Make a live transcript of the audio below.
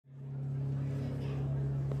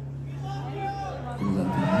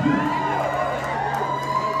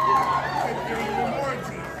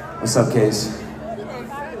What's up, Case?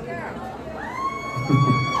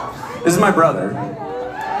 This is my brother. I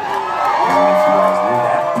don't know if you guys knew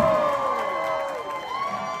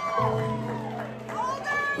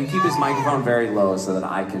that. We keep his microphone very low so that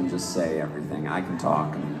I can just say everything. I can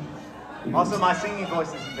talk. And also, my singing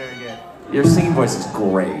voice isn't very good. Your singing voice is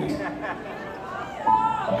great.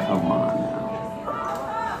 Come on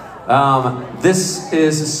now. This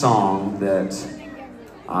is a song that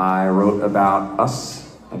I wrote about us,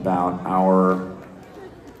 about our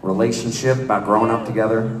relationship, about growing up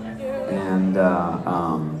together. And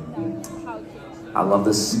I love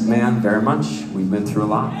this man very much. We've been through a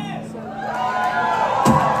lot.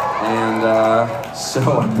 And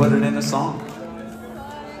so I put it in a song.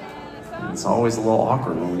 And it's always a little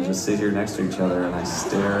awkward when we just sit here next to each other and I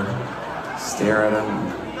stare at him.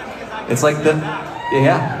 It's like the,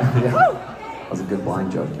 yeah. That was a good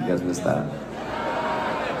blind joke. You guys missed that.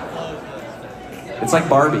 It's like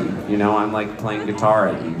Barbie, you know, I'm like playing guitar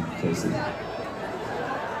at you, Casey.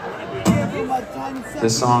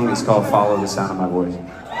 This song is called Follow the Sound of My Voice.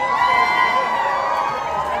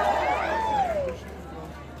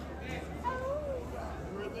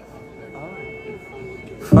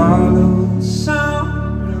 Follow the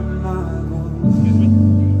sound of my voice.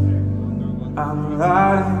 I'm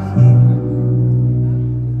right here.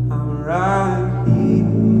 I'm right here.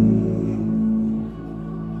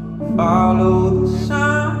 Follow the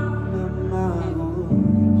sound of my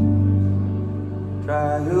voice.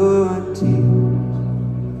 Dry your tears.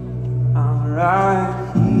 I'm right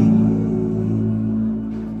here.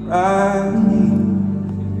 Right here.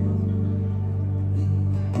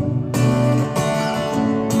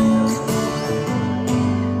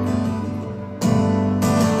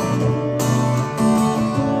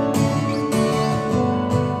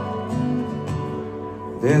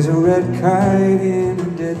 There's a red kite in a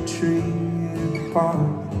dead tree in the park,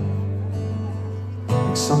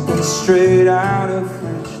 like something straight out of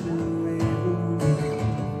French New Wave.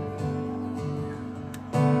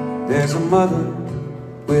 There's a mother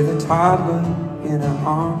with a toddler in her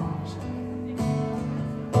arms,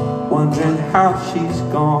 wondering how she's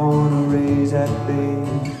gonna raise that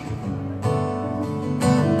baby.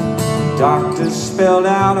 Doctors spelled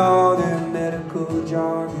out all their medical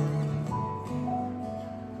jargon.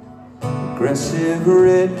 Aggressive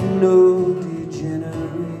retinal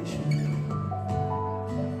degeneration.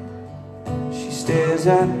 She stares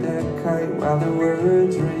at that kite while the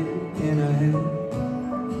words ring in her head.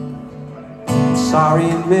 I'm sorry,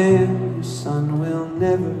 man, your son will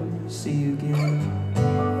never see you again.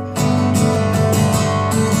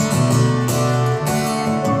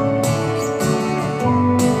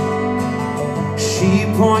 She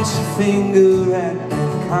points her finger at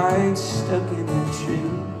that kite stuck in the tree.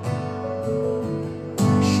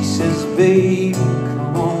 Says, baby,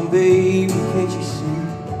 come on, baby, can't you see?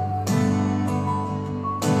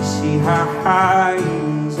 See how high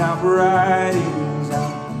it is, how bright it is,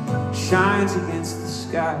 how it shines against the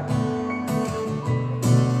sky.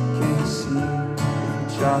 Can't you see,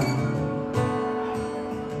 child?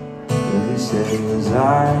 But he says, I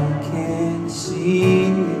can't see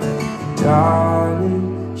it,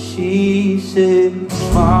 darling. She says,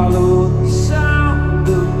 follow the sound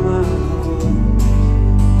of my voice.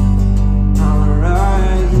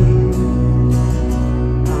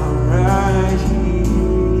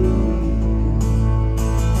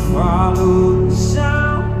 Follow the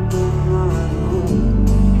sound of my voice.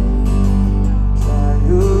 Dry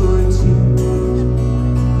your tears.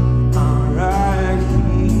 I'm right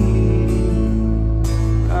here,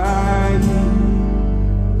 right here.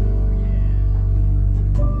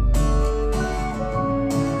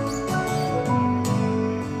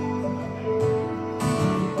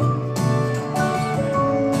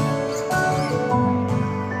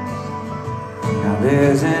 Now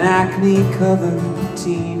there's an acne-covered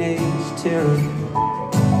teenage terror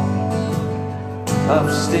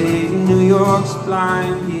upstate New York's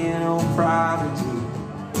blind piano prodigy.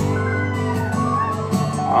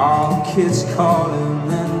 All the kids call him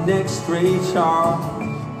the next Ray Charles.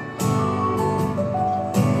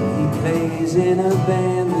 He plays in a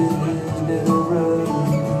band with his little brother.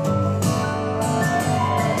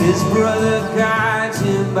 His brother guides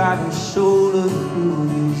him by the shoulder through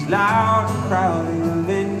these loud and crowded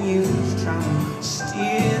venues, trying to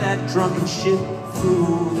steer that drunken ship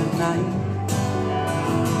through the night.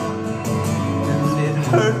 And it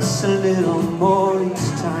hurts a little more each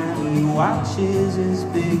time he watches his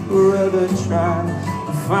big brother try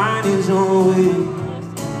to find his own way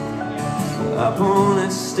up on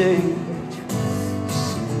that stage.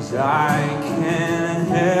 He says, I can't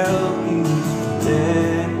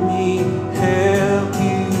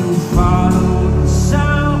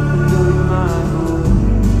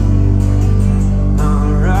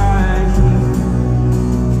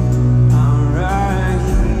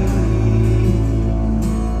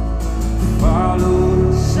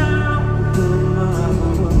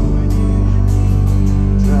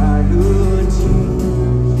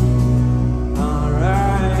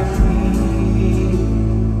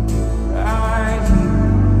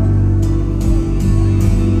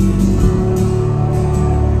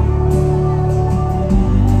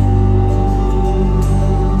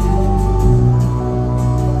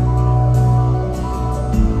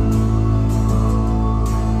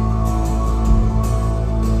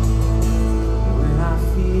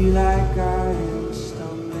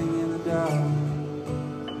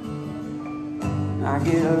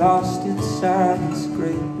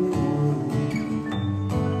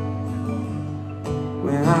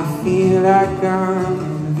feel like I'm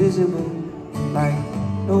invisible, like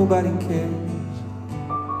nobody cares.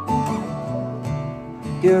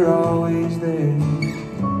 You're always there,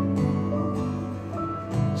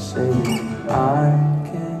 saying I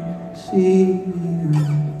can see you,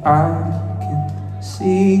 I can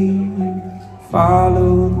see you.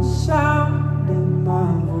 Follow